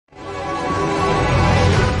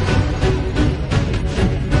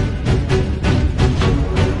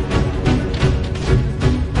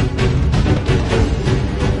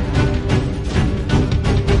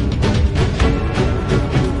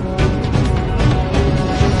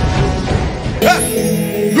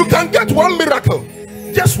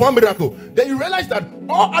one miracle, then you realize that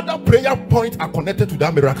all other prayer points are connected to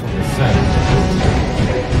that miracle.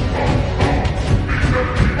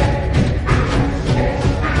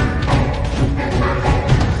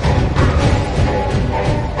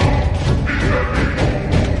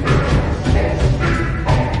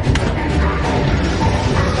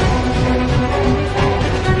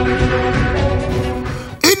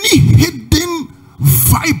 Any hidden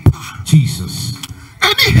viper, Jesus.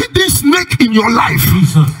 Any hidden snake in your life,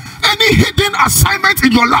 Jesus. Any hidden assignment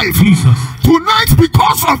in your life, Jesus. Tonight,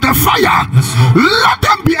 because of the fire, Yes, let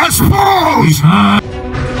them be exposed.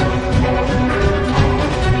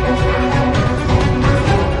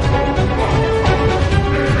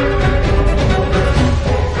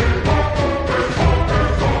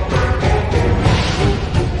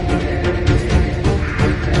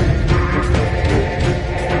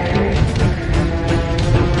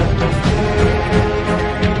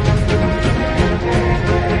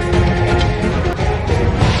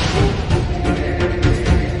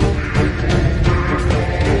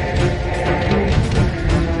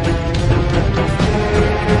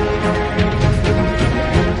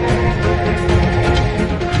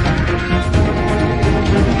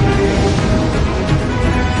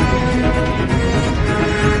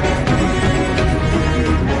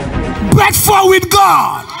 Bet for with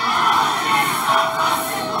God.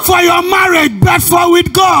 For your marriage, bet for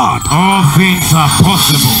with God. All things are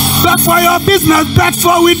possible. Bet for your business, bet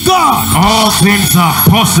for with God. All things are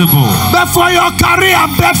possible. Bet for your career,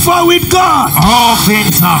 bet for with God. All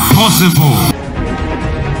things are possible.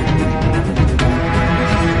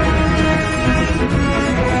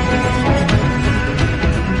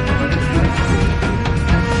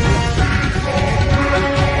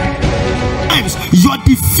 Your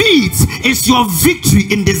defeat is your victory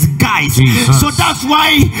in disguise. Jesus. So that's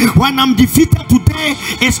why when I'm defeated today,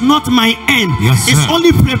 it's not my end. Yes, it's sir.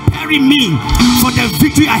 only preparing me for the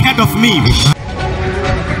victory ahead of me.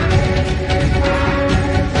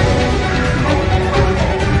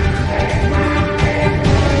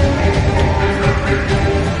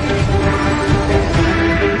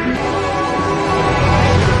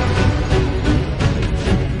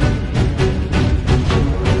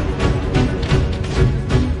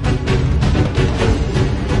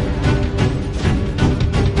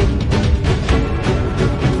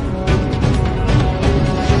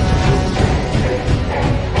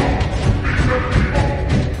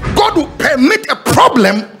 Permit a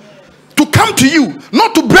problem to come to you,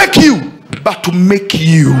 not to break you, but to make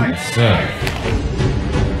you. Yes, sir.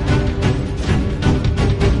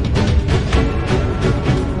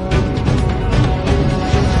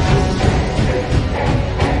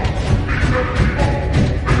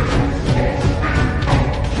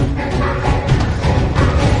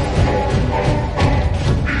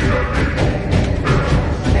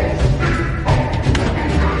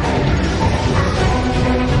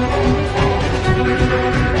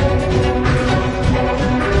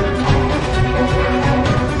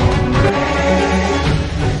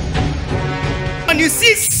 When you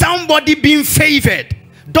see somebody being favored,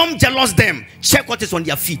 don't jealous them. Check what is on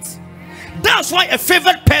their feet. That's why a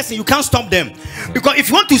favored person, you can't stop them. Because if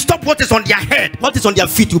you want to stop what is on their head, what is on their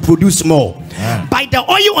feet, you produce more. Yeah. By the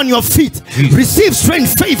oil on your feet, Jesus. receive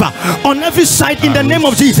strength, favor on every side in the name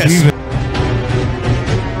of Jesus.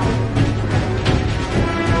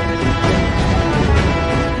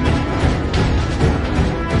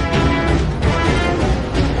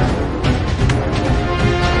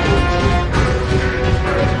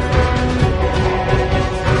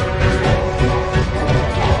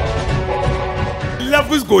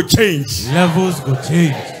 Levels go change. Levels go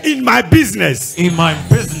change. In my business. In my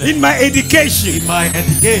business. In my education. In my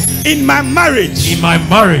education. In my marriage. In my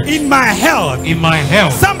marriage. In my health. In my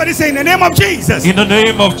health. Somebody say in the name of Jesus. In the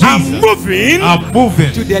name of Jesus. I'm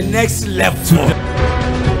moving to the next level.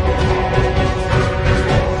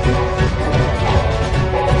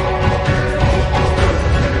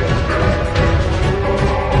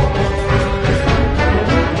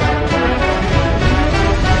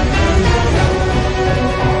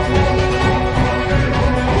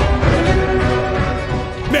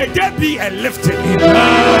 May there be a lifting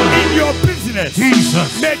in your business.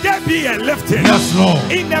 Jesus. May there be a lifting. Yes,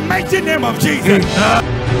 Lord. In the mighty name of Jesus.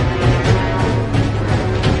 Amen.